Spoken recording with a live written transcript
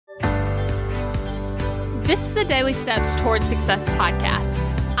This is the Daily Steps Towards Success podcast.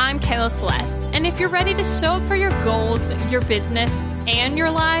 I'm Kayla Celeste, and if you're ready to show up for your goals, your business, and your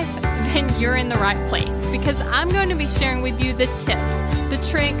life, then you're in the right place because I'm going to be sharing with you the tips, the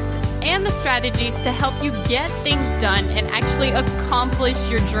tricks, and the strategies to help you get things done and actually accomplish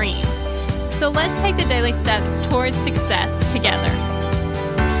your dreams. So let's take the daily steps towards success together.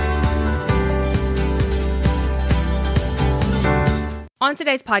 On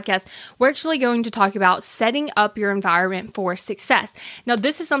today's podcast, we're actually going to talk about setting up your environment for success. Now,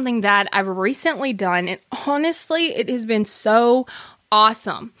 this is something that I've recently done, and honestly, it has been so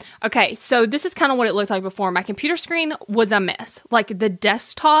awesome. Okay, so this is kind of what it looked like before. My computer screen was a mess. Like the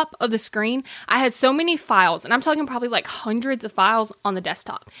desktop of the screen, I had so many files, and I'm talking probably like hundreds of files on the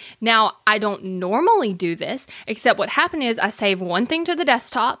desktop. Now, I don't normally do this, except what happened is I saved one thing to the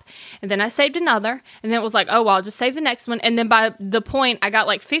desktop, and then I saved another, and then it was like, oh, well, I'll just save the next one. And then by the point I got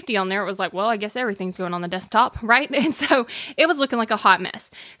like 50 on there, it was like, well, I guess everything's going on the desktop, right? And so it was looking like a hot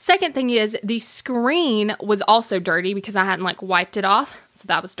mess. Second thing is the screen was also dirty because I hadn't like wiped it off. So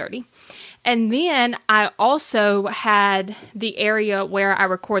that was dirty. And then I also had the area where I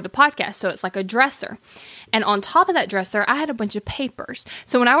record the podcast. So it's like a dresser. And on top of that dresser, I had a bunch of papers.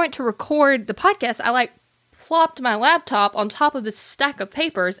 So when I went to record the podcast, I like plopped my laptop on top of this stack of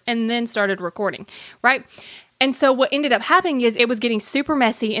papers and then started recording, right? And so what ended up happening is it was getting super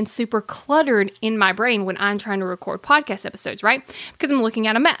messy and super cluttered in my brain when I'm trying to record podcast episodes, right? Because I'm looking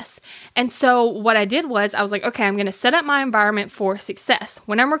at a mess. And so what I did was I was like, okay, I'm going to set up my environment for success.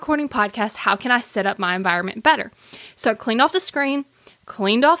 When I'm recording podcasts, how can I set up my environment better? So I cleaned off the screen,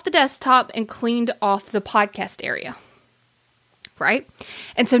 cleaned off the desktop, and cleaned off the podcast area. Right?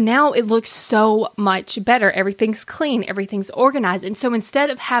 And so now it looks so much better. Everything's clean, everything's organized. And so instead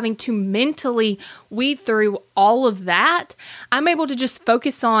of having to mentally weed through all of that, I'm able to just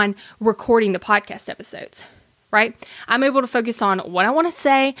focus on recording the podcast episodes, right? I'm able to focus on what I want to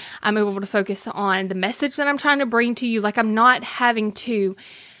say. I'm able to focus on the message that I'm trying to bring to you. Like I'm not having to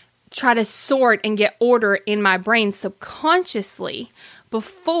try to sort and get order in my brain subconsciously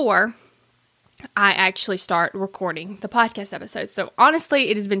before I actually start recording the podcast episodes. So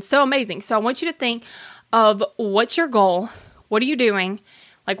honestly, it has been so amazing. So I want you to think of what's your goal? What are you doing?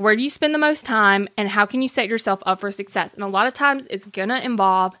 Like where do you spend the most time? And how can you set yourself up for success? And a lot of times it's going to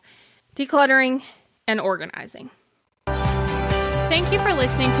involve decluttering and organizing. Thank you for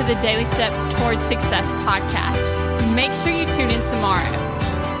listening to the Daily Steps Towards Success podcast. Make sure you tune in tomorrow.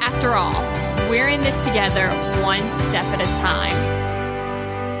 After all, we're in this together, one step at a time.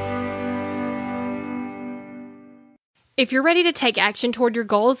 If you're ready to take action toward your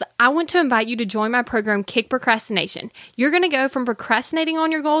goals, I want to invite you to join my program, Kick Procrastination. You're going to go from procrastinating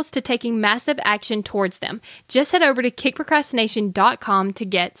on your goals to taking massive action towards them. Just head over to kickprocrastination.com to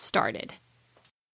get started.